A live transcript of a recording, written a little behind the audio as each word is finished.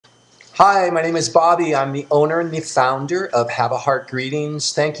Hi, my name is Bobby. I'm the owner and the founder of Have a Heart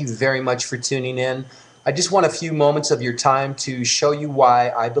Greetings. Thank you very much for tuning in. I just want a few moments of your time to show you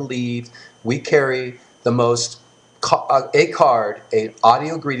why I believe we carry the most a card, an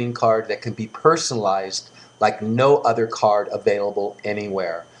audio greeting card that can be personalized like no other card available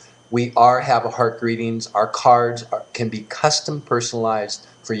anywhere. We are Have a Heart Greetings. Our cards can be custom personalized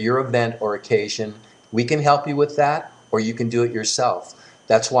for your event or occasion. We can help you with that, or you can do it yourself.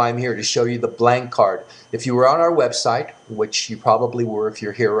 That's why I'm here to show you the blank card. If you were on our website, which you probably were if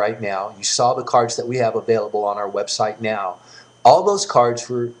you're here right now, you saw the cards that we have available on our website now. All those cards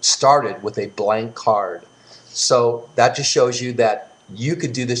were started with a blank card. So that just shows you that you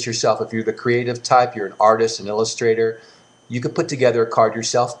could do this yourself. If you're the creative type, you're an artist, an illustrator, you could put together a card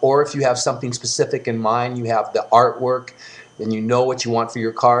yourself. Or if you have something specific in mind, you have the artwork, and you know what you want for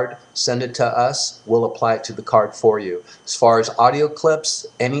your card, send it to us. We'll apply it to the card for you. As far as audio clips,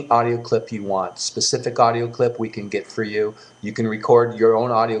 any audio clip you want, specific audio clip we can get for you. You can record your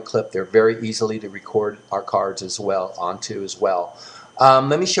own audio clip. They're very easily to record our cards as well onto as well.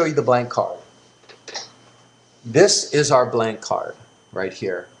 Let me show you the blank card. This is our blank card right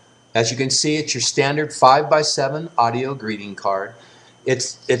here. As you can see, it's your standard 5x7 audio greeting card.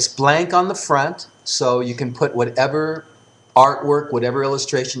 It's blank on the front, so you can put whatever artwork, whatever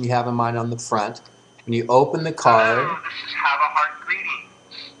illustration you have in mind on the front. When you open the card, Hello, this is Have a Heart Greetings.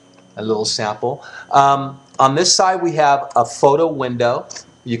 a little sample. On this side, we have a photo window.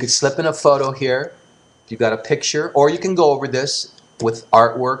 You could slip in a photo here if you've got a picture, or you can go over this with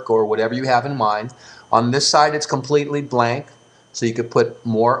artwork or whatever you have in mind. On this side, it's completely blank, so you could put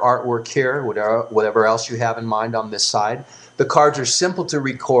more artwork here, whatever else you have in mind on this side. The cards are simple to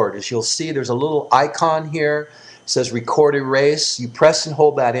record. As you'll see, there's a little icon here. It says record erase. You press and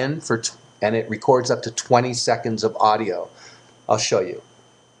hold that in and it records up to 20 seconds of audio. I'll show you.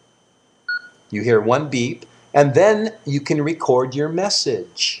 You hear one beep, and then you can record your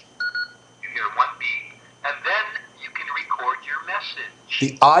message. You hear one beep, and then you can record your message.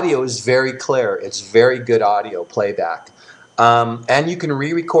 The audio is very clear. It's very good audio playback. And you can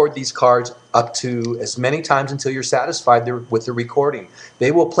re-record these cards up to as many times until you're satisfied with the recording.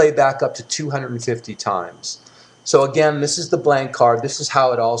 They will play back up to 250 times. So again, this is the blank card. This is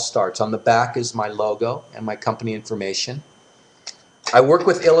how it all starts. On the back is my logo and my company information. I work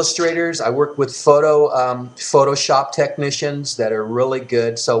with illustrators. I work with Photoshop technicians that are really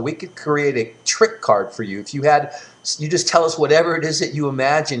good. So we could create a trick card for you. If you just tell us whatever it is that you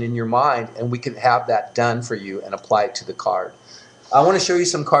imagine in your mind, and we can have that done for you and apply it to the card. I want to show you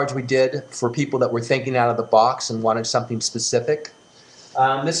some cards we did for people that were thinking out of the box and wanted something specific.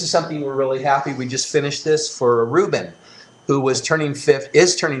 This is something we're really happy. We just finished this for Ruben, who is turning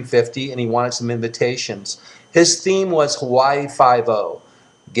 50, and he wanted some invitations. His theme was Hawaii 5-0.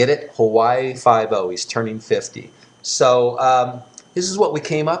 Get it? Hawaii 5-0. He's turning 50. So this is what we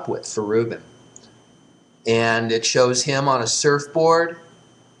came up with for Ruben. And it shows him on a surfboard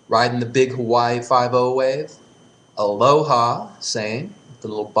riding the big Hawaii 5-0 wave. Aloha, saying, with the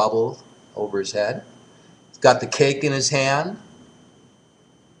little bubble over his head. He's got the cake in his hand.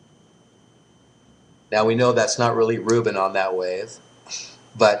 Now we know that's not really Ruben on that wave,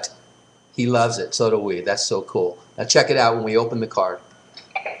 but he loves it. So do we. That's so cool. Now check it out when we open the card.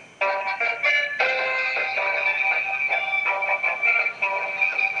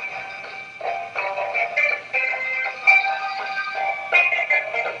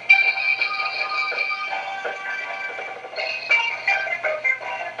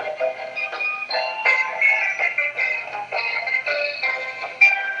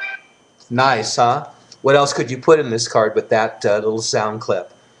 Nice, huh? What else could you put in this card with that little sound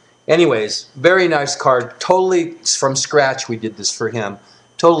clip? Anyways, very nice card. Totally from scratch we did this for him.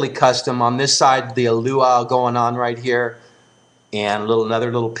 Totally custom. On this side, the luau going on right here. And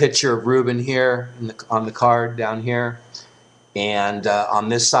another little picture of Ruben here on the card down here. And on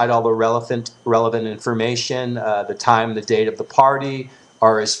this side, all the relevant information, the time, the date of the party,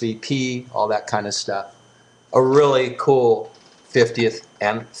 RSVP, all that kind of stuff. A really cool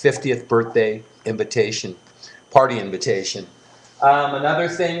 50th birthday invitation, party invitation. Another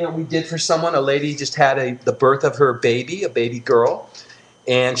thing that we did for someone, a lady just had the birth of her baby, a baby girl,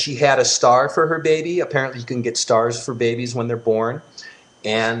 and she had a star for her baby. Apparently you can get stars for babies when they're born.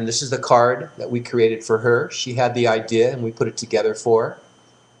 And this is the card that we created for her. She had the idea and we put it together for her.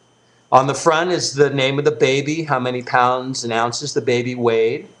 On the front is the name of the baby, how many pounds and ounces the baby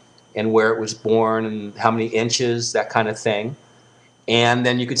weighed, and where it was born, and how many inches, that kind of thing. And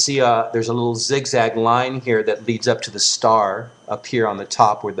then you can see there's a little zigzag line here that leads up to the star up here on the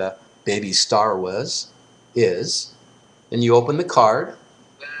top where the baby star is. Then you open the card.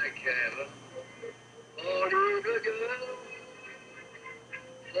 Thank Kevin, all little girls,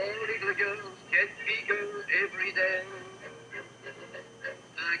 all little girls get bigger every day.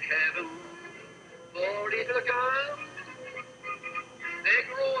 Kevin, all little girls, they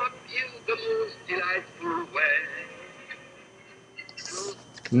grow up in the most delightful way.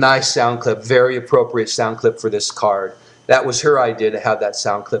 Nice sound clip, very appropriate sound clip for this card. That was her idea to have that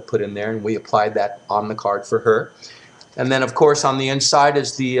sound clip put in there, and we applied that on the card for her. And then, of course, on the inside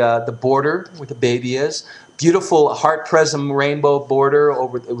is the border where the baby is. Beautiful heart prism rainbow border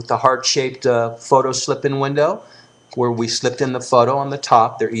over with the heart-shaped photo slip-in window, where we slipped in the photo on the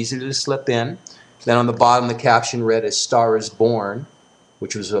top. They're easy to slip in. Then on the bottom, the caption read "A Star Is Born,"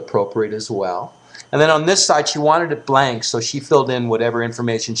 which was appropriate as well. And then on this side, she wanted it blank, so she filled in whatever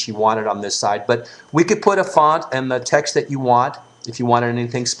information she wanted on this side. But we could put a font and the text that you want. If you wanted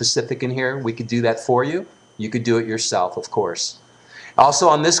anything specific in here, we could do that for you. You could do it yourself, of course. Also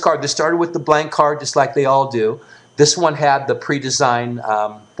on this card, this started with the blank card, just like they all do. This one had the pre-designed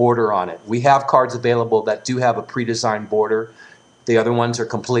border on it. We have cards available that do have a pre-designed border. The other ones are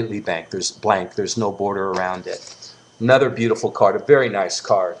completely blank. There's no border around it. Another beautiful card, a very nice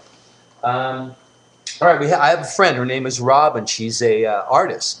card. All right, I have a friend. Her name is Robin. She's a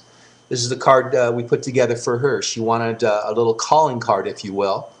artist. This is the card we put together for her. She wanted a little calling card, if you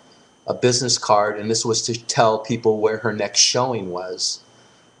will, a business card, and this was to tell people where her next showing was.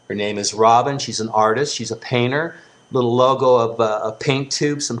 Her name is Robin. She's an artist. She's a painter. Little logo of a paint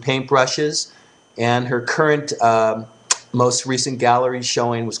tube, some paint brushes, and her current most recent gallery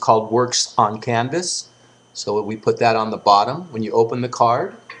showing was called Works on Canvas. So we put that on the bottom when you open the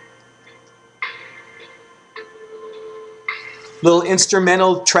card. Little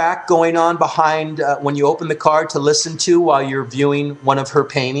instrumental track going on behind when you open the card to listen to while you're viewing one of her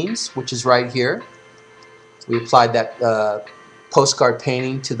paintings, which is right here. We applied that postcard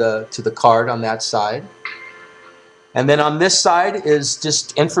painting to the card on that side. And then on this side is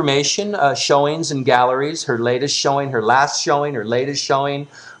just information, showings and galleries, her latest showing, her last showing, her latest showing,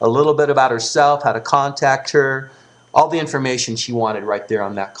 a little bit about herself, how to contact her, all the information she wanted right there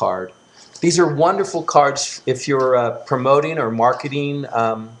on that card. These are wonderful cards if you're promoting or marketing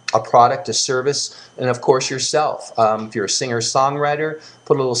a product, a service, and of course yourself. If you're a singer-songwriter,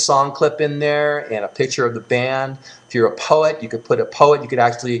 put a little song clip in there and a picture of the band. If you're a poet, you could put a poet. You could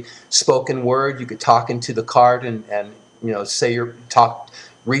actually spoken word. You could talk into the card and you know say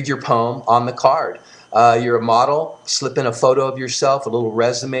read your poem on the card. You're a model, slip in a photo of yourself, a little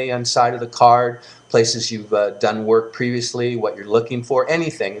resume inside of the card, places you've done work previously, what you're looking for,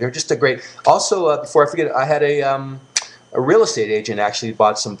 anything. They're just a great. Also, before I forget, I had a real estate agent actually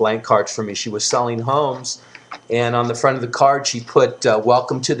bought some blank cards for me. She was selling homes, and on the front of the card she put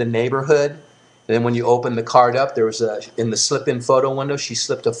 "Welcome to the neighborhood." And then when you open the card up, there was in the slip-in photo window, she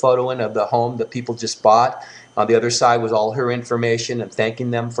slipped a photo in of the home that people just bought. On the other side was all her information and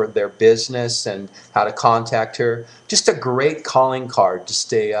thanking them for their business and how to contact her. Just a great calling card,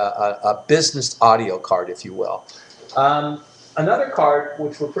 just a business audio card, if you will. Another card,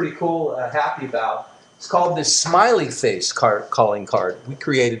 which we're pretty cool, happy about, it's called the Smiley Face calling card. We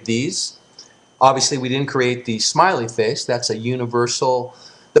created these. Obviously, we didn't create the smiley face. That's a universal.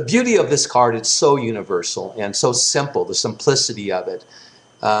 The beauty of this card, it's so universal and so simple, the simplicity of it.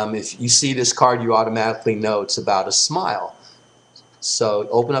 If you see this card, you automatically know it's about a smile. So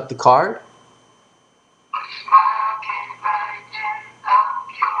open up the card.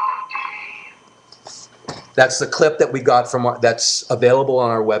 That's the clip that we got from that's available on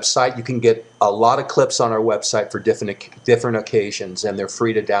our website. You can get a lot of clips on our website for different occasions, and they're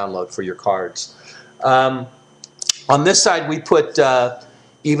free to download for your cards. On this side, we put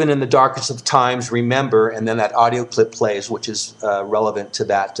even in the darkest of times, remember, and then that audio clip plays, which is relevant to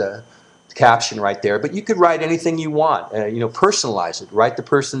that caption right there. But you could write anything you want. You know, personalize it. Write the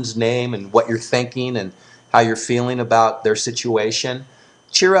person's name and what you're thinking and how you're feeling about their situation.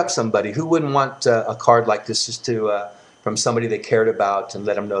 Cheer up somebody. Who wouldn't want a card like this just to from somebody they cared about and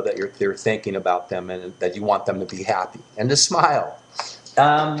let them know that they're thinking about them and that you want them to be happy and to smile.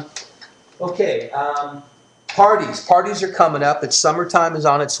 Parties are coming up. It's summertime is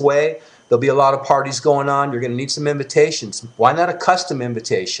on its way. There'll be a lot of parties going on. You're going to need some invitations. Why not a custom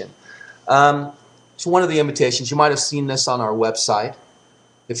invitation? So one of the invitations, you might have seen this on our website.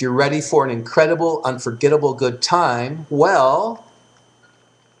 If you're ready for an incredible, unforgettable good time, well, 1,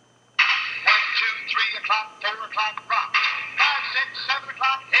 2, 3 o'clock, 4 o'clock, rock. 5, 6, 7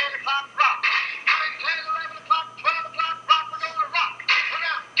 o'clock, 8 o'clock, rock. 9, 10, 11 o'clock, 12 o'clock, rock. We're going to rock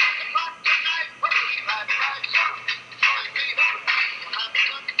around the clock tonight. Push that right song. Join me. We'll have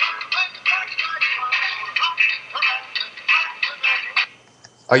some fun when the clock strikes 1. We'll rock around the clock tonight.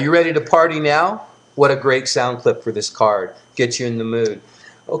 Are you ready to party now? What a great sound clip for this card. Get you in the mood.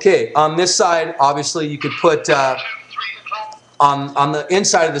 Okay, on this side, obviously you could put, 3 o'clock. on the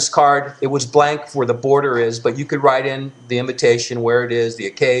inside of this card, it was blank where the border is, but you could write in the invitation, where it is, the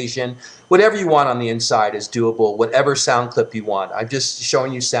occasion. Whatever you want on the inside is doable, whatever sound clip you want. I'm just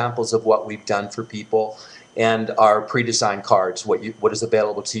showing you samples of what we've done for people and our pre-designed cards, what is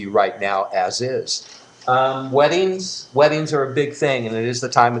available to you right now as is. Weddings are a big thing, and it is the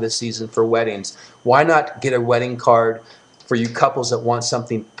time of the season for weddings. Why not get a wedding card for you couples that want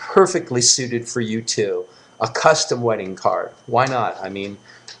something perfectly suited for you two? A custom wedding card. Why not? I mean,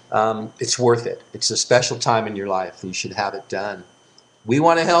 it's worth it. It's a special time in your life. You should have it done. We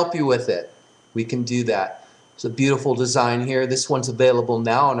want to help you with it. We can do that. It's a beautiful design here. This one's available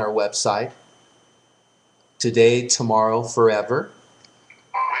now on our website. Today, tomorrow, forever.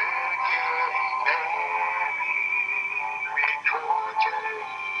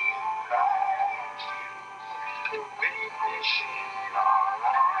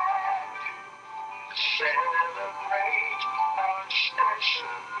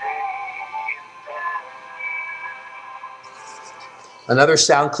 Another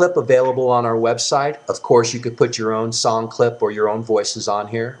sound clip available on our website. Of course, you could put your own song clip or your own voices on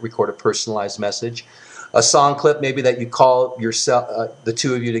here, record a personalized message. A song clip maybe that you call yourself, the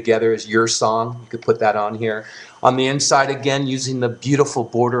two of you together as your song. You could put that on here. On the inside again, using the beautiful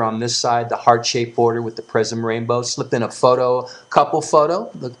border on this side, the heart-shaped border with the prism rainbow. Slip in a photo, couple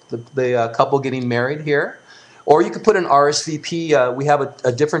photo, the couple getting married here. Or you could put an RSVP. We have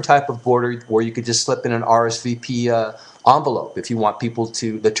a different type of border where you could just slip in an RSVP envelope if you want people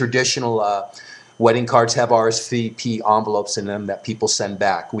to. The traditional wedding cards have RSVP envelopes in them that people send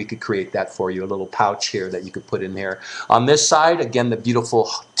back. We could create that for you, a little pouch here that you could put in here. On this side, again, the beautiful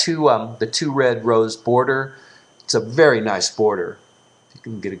the two red rose border. It's a very nice border. You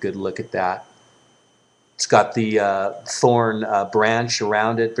can get a good look at that. It's got the thorn branch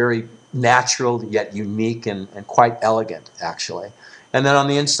around it, very natural yet unique and quite elegant, actually. And then on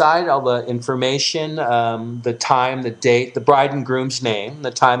the inside, all the information, the time, the date, the bride and groom's name,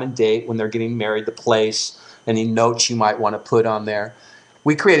 the time and date when they're getting married, the place, any notes you might want to put on there.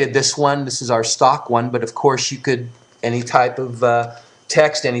 We created this one. This is our stock one, but of course you could, any type of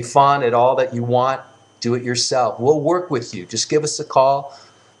text, any font at all that you want, do it yourself. We'll work with you. Just give us a call,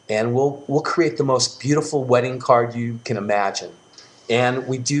 and we'll create the most beautiful wedding card you can imagine. And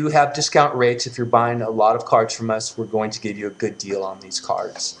we do have discount rates. If you're buying a lot of cards from us, we're going to give you a good deal on these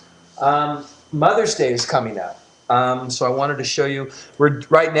cards. Mother's Day is coming up. So I wanted to show you, we're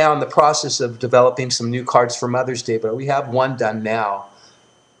right now in the process of developing some new cards for Mother's Day, but we have one done now,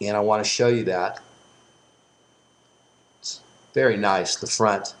 and I want to show you that. It's very nice, the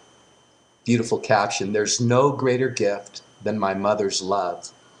front. Beautiful caption. There's no greater gift than my mother's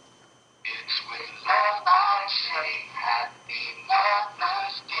love. It's with love I say happy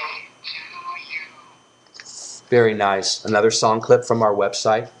Mother's Day to you. Very nice. Another song clip from our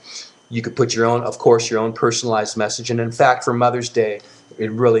website. You could put your own, of course, your own personalized message. And in fact, for Mother's Day,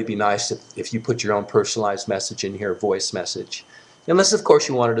 it'd really be nice if you put your own personalized message in here, voice message. Unless, of course,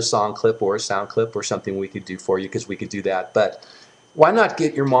 you wanted a song clip or a sound clip or something we could do for you, because we could do that. But why not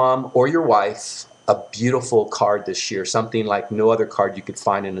get your mom or your wife a beautiful card this year, something like no other card you could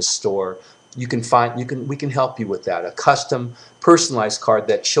find in a store. We can help you with that. A custom, personalized card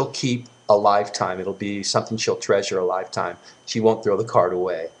that she'll keep a lifetime. It'll be something she'll treasure a lifetime. She won't throw the card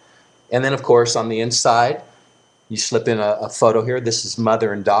away. And then, of course, on the inside, you slip in a photo here. This is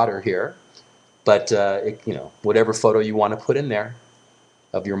mother and daughter here. But, whatever photo you want to put in there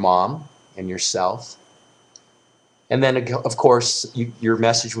of your mom and yourself. And then, of course, your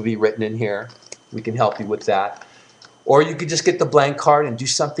message will be written in here. We can help you with that. Or you could just get the blank card and do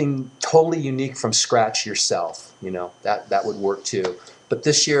something totally unique from scratch yourself. That would work too. But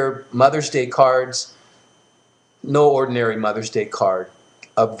this year, Mother's Day cards, no ordinary Mother's Day card.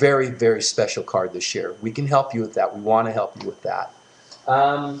 A very, very special card this year. We can help you with that. We want to help you with that.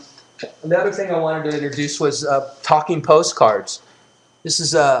 Another thing I wanted to introduce was talking postcards. This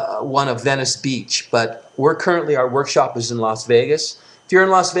is one of Venice Beach, but our workshop is in Las Vegas. If you're in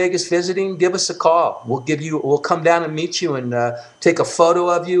Las Vegas visiting, give us a call. We'll come down and meet you and take a photo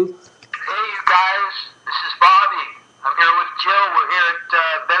of you. Hey, you guys, this is Bobby. I'm here with Jill. We're here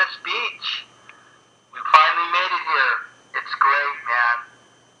at Venice Beach. We finally made it here. It's great, man.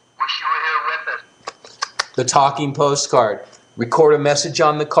 Wish you were here with us. The talking postcard. Record a message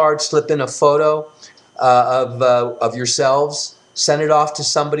on the card, slip in a photo of yourselves, send it off to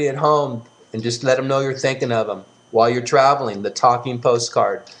somebody at home, and just let them know you're thinking of them while you're traveling. The talking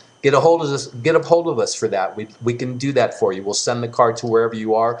postcard. get a hold of us. Get a hold of us for that. We can do that for you. We'll send the card to wherever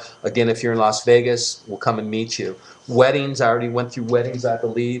you are. Again, if you're in Las Vegas, we'll come and meet you. Weddings, I already went through weddings, I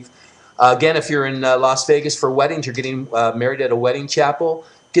believe. Again, if you're in Las Vegas for weddings, you're getting married at a wedding chapel,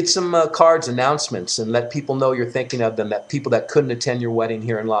 get some cards, announcements, and let people know you're thinking of them, that people that couldn't attend your wedding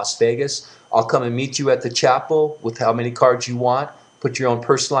here in Las Vegas. I'll come and meet you at the chapel with how many cards you want. Put your own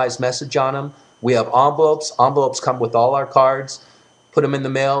personalized message on them. We have envelopes. Envelopes come with all our cards. Put them in the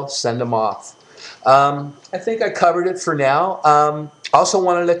mail, send them off. I think I covered it for now. Also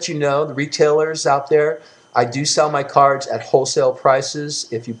want to let you know, the retailers out there, I do sell my cards at wholesale prices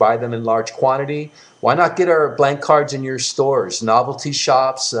if you buy them in large quantity. Why not get our blank cards in your stores, novelty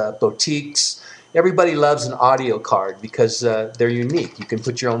shops, boutiques? Everybody loves an audio card because they're unique. You can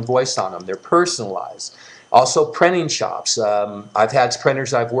put your own voice on them. They're personalized. Also, printing shops. I've had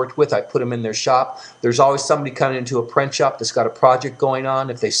printers I've worked with. I put them in their shop. There's always somebody coming into a print shop that's got a project going on.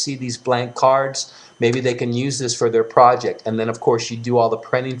 If they see these blank cards, maybe they can use this for their project. And then, of course, you do all the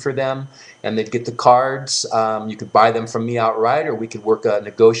printing for them, and they'd get the cards. You could buy them from me outright, or we could work a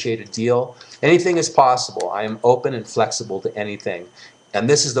negotiated deal. Anything is possible. I am open and flexible to anything. And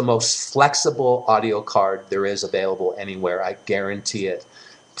this is the most flexible audio card there is available anywhere. I guarantee it.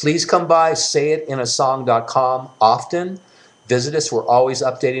 Please come by sayitinasong.com often. Visit us. We're always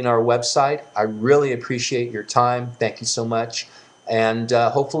updating our website. I really appreciate your time. Thank you so much. And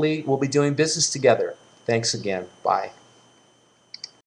hopefully we'll be doing business together. Thanks again. Bye.